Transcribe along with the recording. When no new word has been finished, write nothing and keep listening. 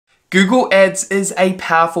Google Ads is a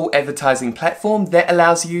powerful advertising platform that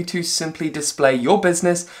allows you to simply display your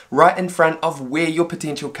business right in front of where your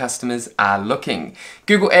potential customers are looking.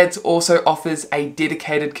 Google Ads also offers a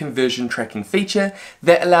dedicated conversion tracking feature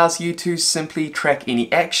that allows you to simply track any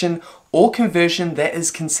action or conversion that is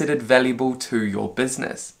considered valuable to your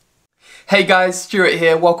business. Hey guys, Stewart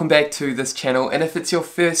here, welcome back to this channel, and if it's your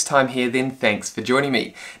first time here then thanks for joining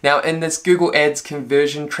me. Now in this Google Ads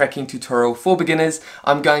conversion tracking tutorial for beginners,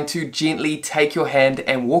 I'm going to gently take your hand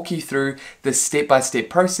and walk you through the step-by-step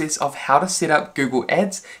process of how to set up Google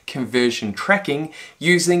Ads conversion tracking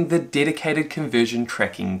using the dedicated conversion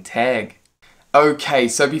tracking tag. Okay,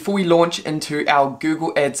 so before we launch into our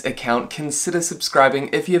Google Ads account, consider subscribing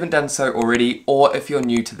if you haven't done so already or if you're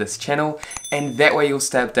new to this channel, and that way you'll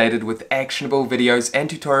stay updated with actionable videos and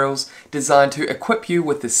tutorials designed to equip you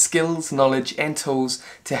with the skills, knowledge and tools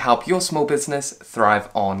to help your small business thrive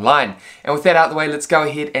online. And with that out of the way, let's go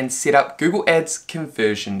ahead and set up Google Ads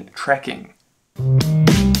conversion tracking.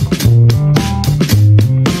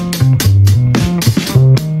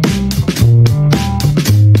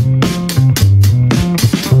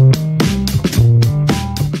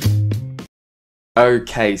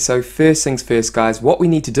 Okay, so first things first guys, what we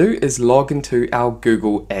need to do is log into our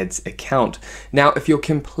Google Ads account. Now if you're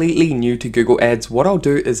completely new to Google Ads, what I'll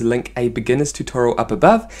do is link a beginner's tutorial up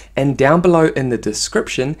above and down below in the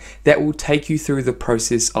description that will take you through the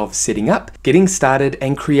process of setting up, getting started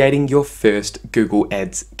and creating your first Google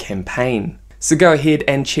Ads campaign. So go ahead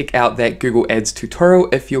and check out that Google Ads tutorial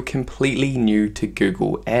if you're completely new to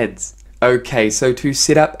Google Ads. Okay, so to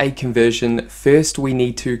set up a conversion, first we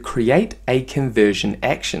need to create a conversion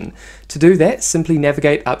action. To do that, simply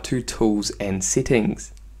navigate up to Tools and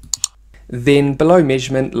Settings. Then below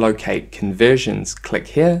Measurement, locate Conversions. Click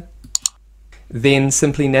here. Then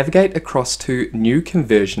simply navigate across to New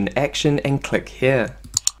Conversion Action and click here.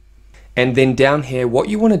 And then down here, what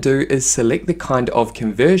you want to do is select the kind of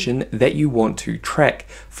conversion that you want to track.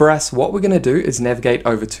 For us, what we're going to do is navigate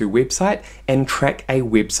over to Website and track a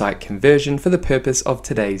website conversion for the purpose of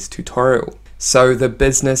today's tutorial. So the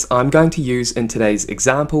business I'm going to use in today's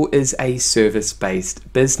example is a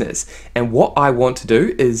service-based business. And what I want to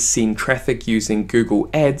do is send traffic using Google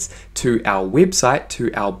Ads to our website,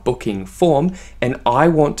 to our booking form, and I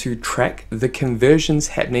want to track the conversions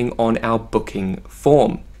happening on our booking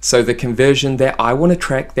form. So the conversion that I want to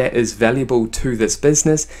track that is valuable to this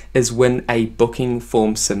business is when a booking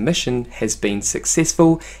form submission has been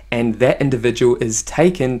successful and that individual is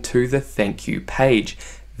taken to the thank you page.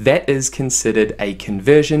 That is considered a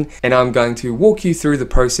conversion, and I'm going to walk you through the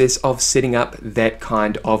process of setting up that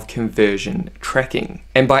kind of conversion tracking.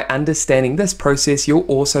 And by understanding this process, you'll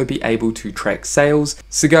also be able to track sales.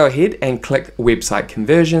 So go ahead and click Website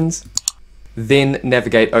Conversions. Then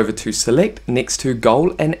navigate over to Select next to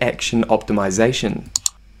Goal and Action Optimization.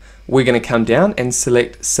 We're going to come down and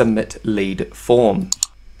select Submit Lead Form.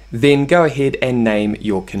 Then go ahead and name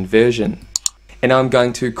your conversion. And I'm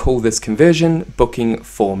going to call this conversion Booking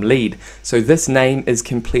Form Lead. So this name is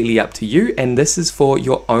completely up to you, and this is for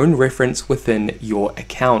your own reference within your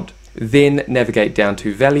account. Then navigate down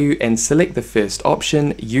to Value and select the first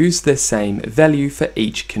option. Use the same value for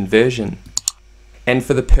each conversion. And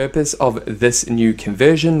for the purpose of this new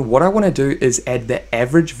conversion, what I want to do is add the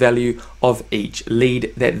average value of each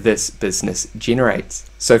lead that this business generates.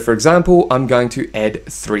 So for example, I'm going to add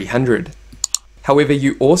 300. However,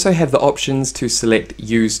 you also have the options to select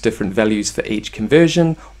use different values for each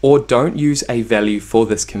conversion or don't use a value for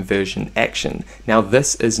this conversion action. Now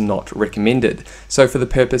this is not recommended. So for the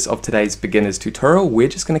purpose of today's beginner's tutorial, we're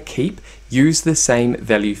just going to use the same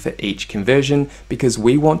value for each conversion because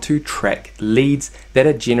we want to track leads that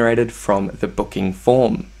are generated from the booking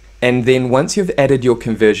form. And then once you've added your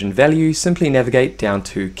conversion value, simply navigate down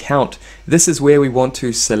to Count. This is where we want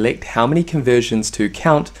to select how many conversions to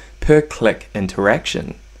count per click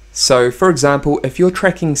interaction. So for example, if you're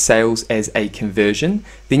tracking sales as a conversion,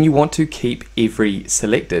 then you want to keep every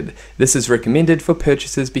selected. This is recommended for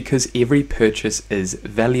purchases because every purchase is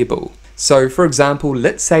valuable. So for example,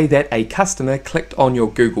 let's say that a customer clicked on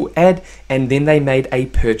your Google ad and then they made a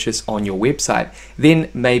purchase on your website.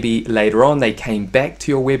 Then maybe later on they came back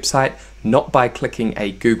to your website, not by clicking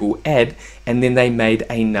a Google ad, and then they made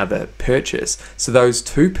another purchase. So those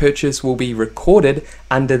two purchases will be recorded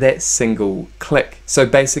under that single click. So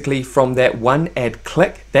basically from that one ad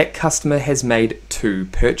click, that customer has made two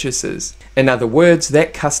purchases. In other words,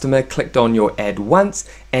 that customer clicked on your ad once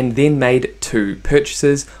and then made two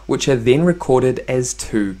purchases, which are then recorded as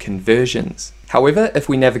two conversions. However, if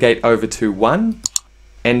we navigate over to one,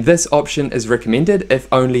 and this option is recommended if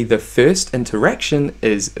only the first interaction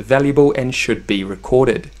is valuable and should be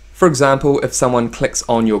recorded. For example, if someone clicks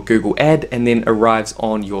on your Google ad and then arrives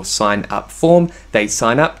on your sign up form, they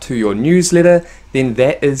sign up to your newsletter, then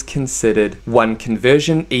that is considered one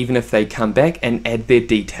conversion even if they come back and add their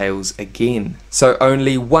details again. So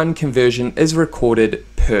only one conversion is recorded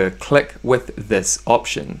per click with this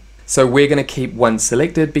option. So we're going to keep one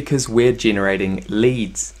selected because we're generating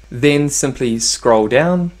leads. Then simply scroll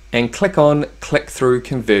down and click on click through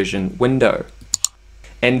conversion window.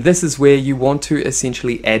 And this is where you want to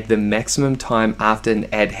essentially add the maximum time after an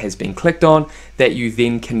ad has been clicked on that you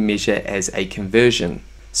then can measure as a conversion.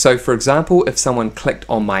 So for example, if someone clicked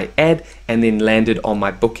on my ad and then landed on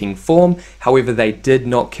my booking form, however they did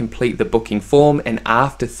not complete the booking form and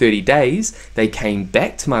after 30 days they came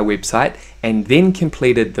back to my website and then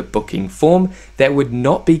completed the booking form, that would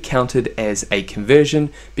not be counted as a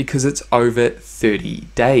conversion because it's over 30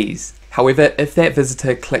 days. However, if that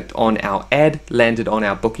visitor clicked on our ad, landed on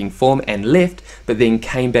our booking form and left, but then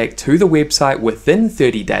came back to the website within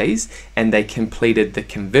 30 days and they completed the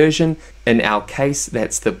conversion, in our case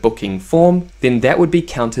that's the booking form, then that would be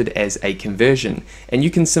counted as a conversion. And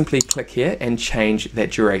you can simply click here and change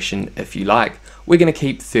that duration if you like. We're going to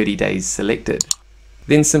keep 30 days selected.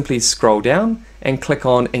 Then simply scroll down and click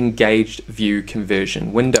on Engaged View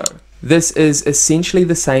Conversion window. This is essentially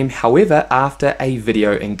the same, however, after a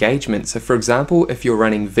video engagement. So for example, if you're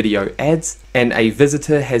running video ads and a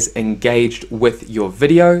visitor has engaged with your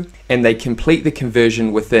video and they complete the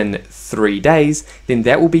conversion within 3 days, then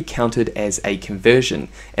that will be counted as a conversion.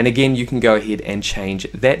 And again, you can go ahead and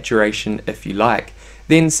change that duration if you like.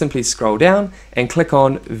 Then simply scroll down and click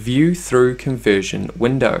on View Through Conversion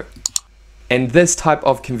window. And this type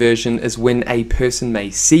of conversion is when a person may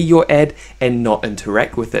see your ad and not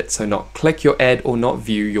interact with it, so not click your ad or not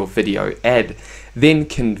view your video ad, then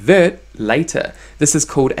convert later. This is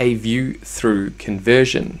called a view through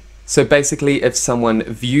conversion. So basically, if someone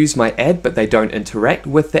views my ad but they don't interact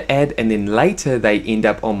with the ad and then later they end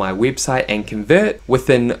up on my website and convert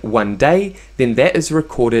within 1 day, then that is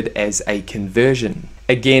recorded as a conversion.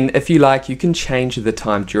 Again, if you like, you can change the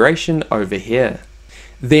time duration over here.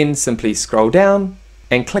 Then simply scroll down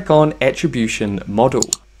and click on Attribution Model.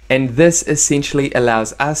 And this essentially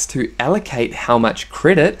allows us to allocate how much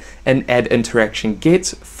credit an ad interaction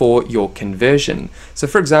gets for your conversion. So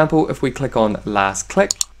for example, if we click on Last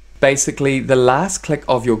Click, basically the last click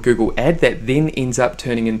of your Google ad that then ends up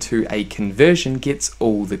turning into a conversion gets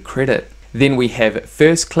all the credit. Then we have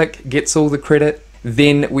First Click gets all the credit.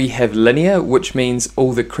 Then we have linear, which means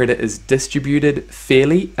all the credit is distributed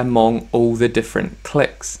fairly among all the different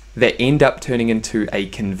clicks that end up turning into a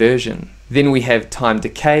conversion. Then we have time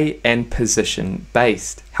decay and position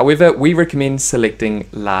based. However, we recommend selecting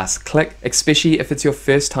last click, especially if it's your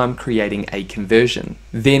first time creating a conversion.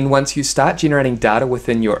 Then once you start generating data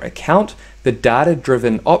within your account, the data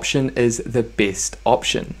driven option is the best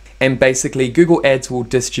option. And basically Google Ads will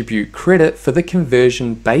distribute credit for the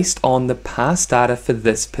conversion based on the past data for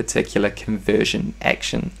this particular conversion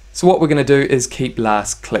action. So what we're going to do is keep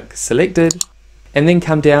last click selected and then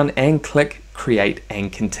come down and click create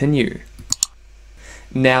and continue.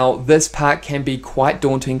 Now this part can be quite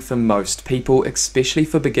daunting for most people, especially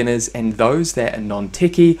for beginners and those that are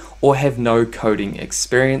non-techie or have no coding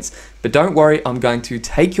experience. But don't worry, I'm going to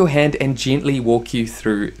take your hand and gently walk you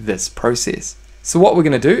through this process. So what we're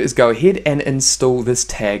going to do is go ahead and install this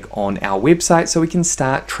tag on our website so we can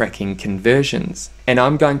start tracking conversions. And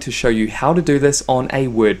I'm going to show you how to do this on a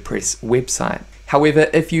WordPress website. However,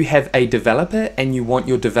 if you have a developer and you want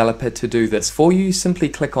your developer to do this for you, simply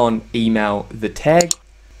click on email the tag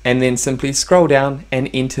and then simply scroll down and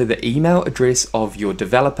enter the email address of your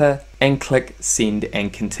developer and click send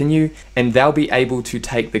and continue, and they'll be able to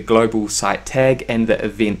take the global site tag and the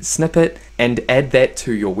event snippet and add that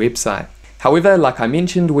to your website. However, like I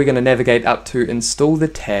mentioned, we're going to navigate up to install the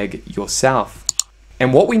tag yourself.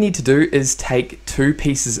 And what we need to do is take 2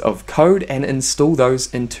 pieces of code and install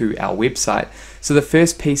those into our website. So the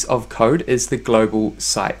first piece of code is the global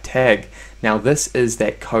site tag. Now this is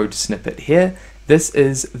that code snippet here. This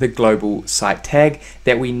is the global site tag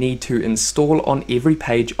that we need to install on every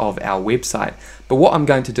page of our website. But what I'm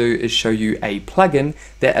going to do is show you a plugin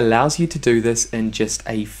that allows you to do this in just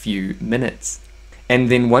a few minutes. And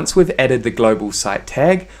then once we've added the global site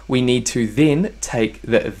tag, we need to then take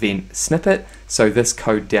the event snippet, so this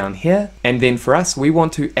code down here, and then for us, we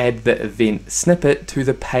want to add the event snippet to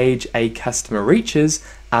the page a customer reaches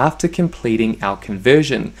after completing our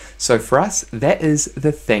conversion. So for us, that is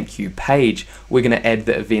the thank you page. We're going to add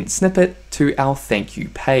the event snippet to our thank you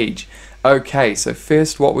page. Okay, so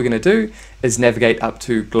first what we're going to do is navigate up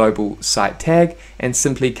to global site tag and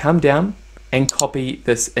simply come down and copy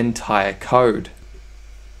this entire code.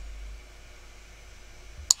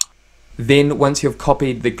 Then once you've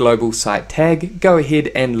copied the global site tag, go ahead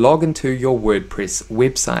and log into your WordPress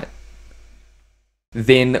website.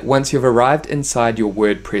 Then once you've arrived inside your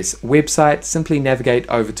WordPress website, simply navigate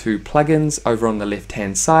over to plugins over on the left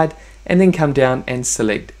hand side and then come down and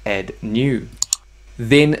select add new.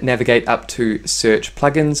 Then navigate up to search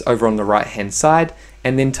plugins over on the right hand side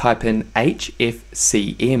and then type in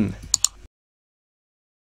HFCM.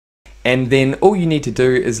 And then all you need to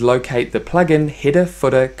do is locate the plugin Header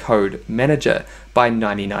Footer Code Manager by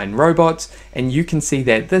 99 Robots, and you can see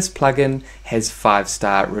that this plugin has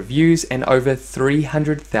 5-star reviews and over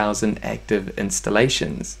 300,000 active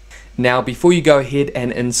installations. Now, before you go ahead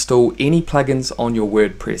and install any plugins on your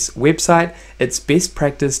WordPress website, it's best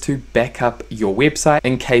practice to back up your website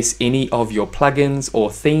in case any of your plugins or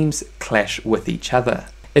themes clash with each other.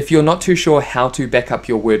 If you're not too sure how to back up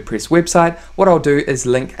your WordPress website, what I'll do is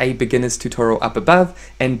link a beginner's tutorial up above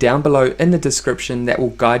and down below in the description that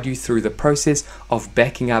will guide you through the process of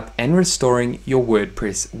backing up and restoring your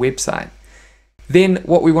WordPress website. Then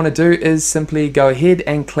what we want to do is simply go ahead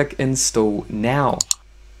and click Install Now,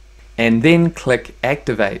 and then click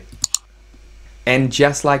Activate. And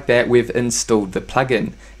just like that, we've installed the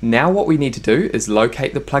plugin. Now what we need to do is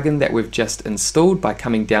locate the plugin that we've just installed by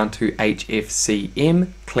coming down to HFCM,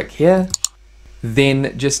 click here,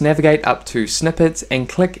 then just navigate up to snippets and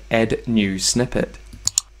click add new snippet.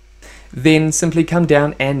 Then simply come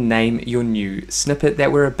down and name your new snippet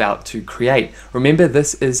that we're about to create. Remember,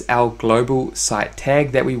 this is our global site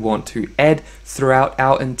tag that we want to add throughout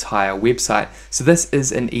our entire website. So this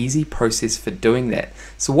is an easy process for doing that.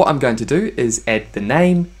 So what I'm going to do is add the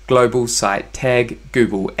name, global site tag,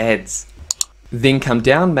 Google Ads. Then come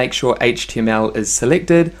down, make sure HTML is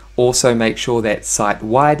selected, also make sure that site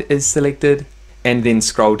wide is selected, and then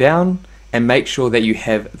scroll down and make sure that you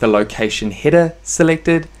have the location header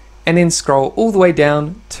selected, and then scroll all the way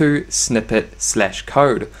down to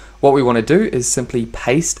snippet/code. What we want to do is simply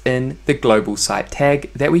paste in the global site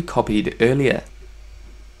tag that we copied earlier.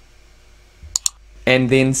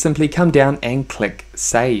 And then simply come down and click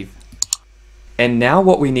save. And now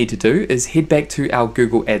what we need to do is head back to our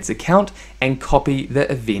Google Ads account and copy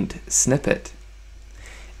the event snippet.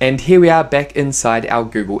 And here we are back inside our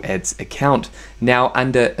Google Ads account. Now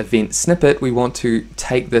under event snippet, we want to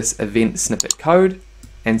take this event snippet code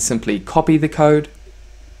and simply copy the code,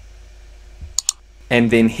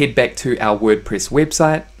 and then head back to our WordPress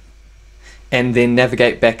website, and then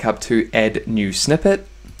navigate back up to add new snippet,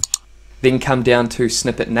 then come down to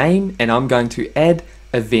snippet name, and I'm going to add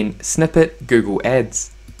event snippet Google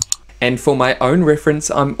Ads. And for my own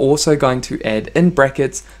reference, I'm also going to add in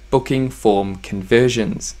brackets booking form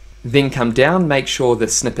conversions. Then come down, make sure the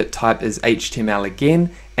snippet type is HTML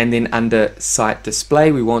again, and then under site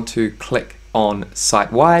display we want to click on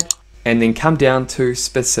site wide and then come down to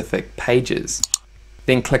specific pages.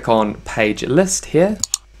 Then click on page list here,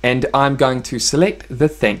 and I'm going to select the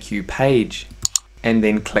thank you page and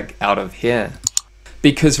then click out of here.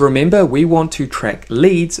 Because remember, we want to track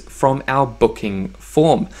leads from our booking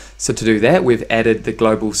form. So to do that, we've added the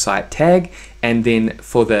global site tag, and then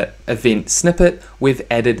for the event snippet, we've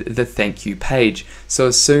added the thank you page. So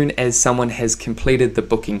as soon as someone has completed the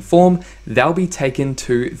booking form, they'll be taken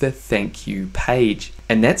to the thank you page,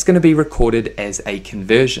 and that's going to be recorded as a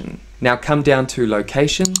conversion. Now come down to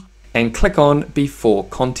location and click on before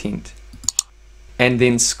content, and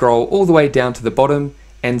then scroll all the way down to the bottom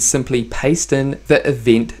and simply paste in the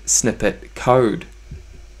event snippet code.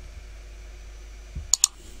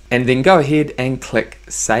 And then go ahead and click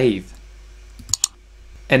save.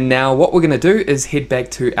 And now what we're going to do is head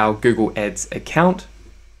back to our Google Ads account.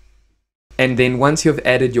 And then once you've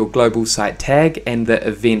added your global site tag and the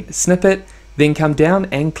event snippet, then come down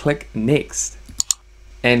and click next.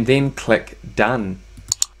 And then click done.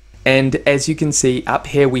 And as you can see up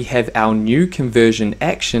here, we have our new conversion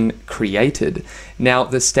action created. Now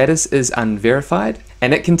the status is unverified,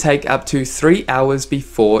 and it can take up to 3 hours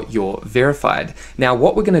before you're verified. Now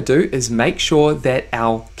what we're going to do is make sure that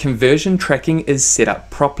our conversion tracking is set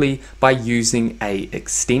up properly by using a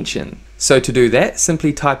extension. So to do that,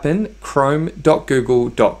 simply type in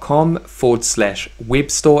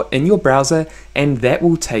chrome.google.com/webstore in your browser, and that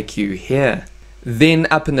will take you here. Then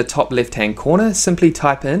up in the top left hand corner, simply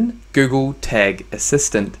type in Google Tag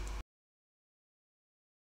Assistant.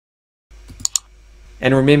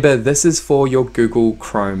 And remember, this is for your Google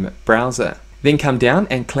Chrome browser. Then come down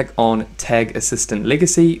and click on Tag Assistant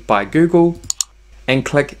Legacy by Google and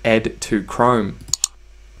click Add to Chrome.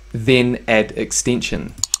 Then Add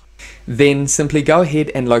Extension. Then simply go ahead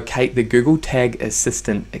and locate the Google Tag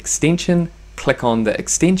Assistant extension, click on the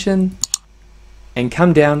extension, and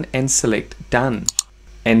come down and select Done.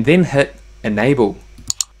 and then hit enable.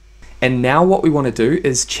 And now what we want to do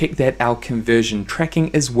is check that our conversion tracking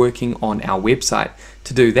is working on our website.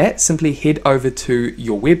 To do that, simply head over to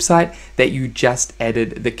your website that you just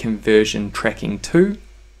added the conversion tracking to.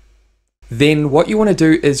 Then what you want to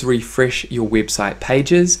do is refresh your website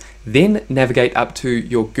pages, then navigate up to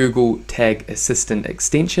your Google Tag Assistant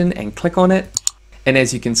extension and click on it. And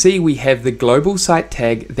as you can see, we have the global site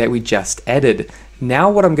tag that we just added. Now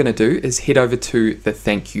what I'm going to do is head over to the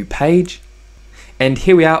thank you page. And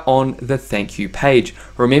here we are on the thank you page.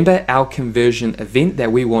 Remember, our conversion event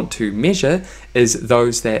that we want to measure is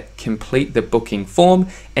those that complete the booking form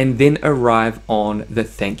and then arrive on the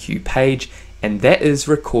thank you page, and that is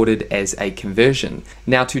recorded as a conversion.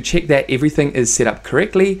 Now to check that everything is set up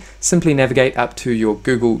correctly, simply navigate up to your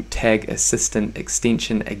Google Tag Assistant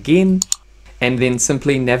extension again, and then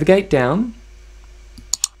simply navigate down.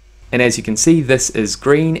 And as you can see, this is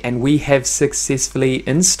green and we have successfully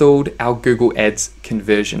installed our Google Ads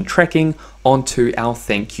conversion tracking onto our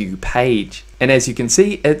thank you page. And as you can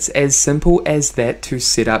see, it's as simple as that to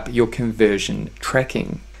set up your conversion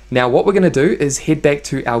tracking. Now what we're going to do is head back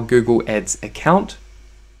to our Google Ads account.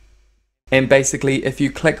 And basically, if you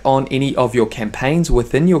click on any of your campaigns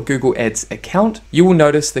within your Google Ads account, you will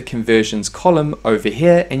notice the conversions column over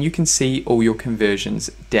here, and you can see all your conversions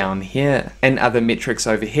down here and other metrics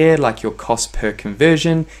over here like your cost per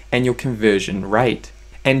conversion and your conversion rate.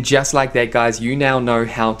 And just like that, guys, you now know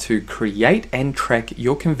how to create and track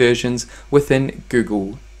your conversions within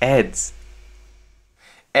Google Ads.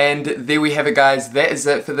 And there we have it, guys. That is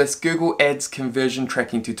it for this Google Ads conversion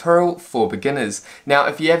tracking tutorial for beginners. Now,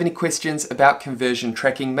 if you have any questions about conversion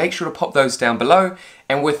tracking, make sure to pop those down below.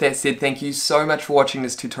 And with that said, thank you so much for watching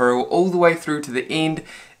this tutorial all the way through to the end.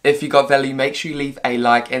 If you got value, make sure you leave a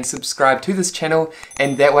like and subscribe to this channel,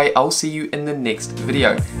 and that way I'll see you in the next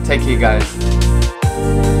video. Take care, guys.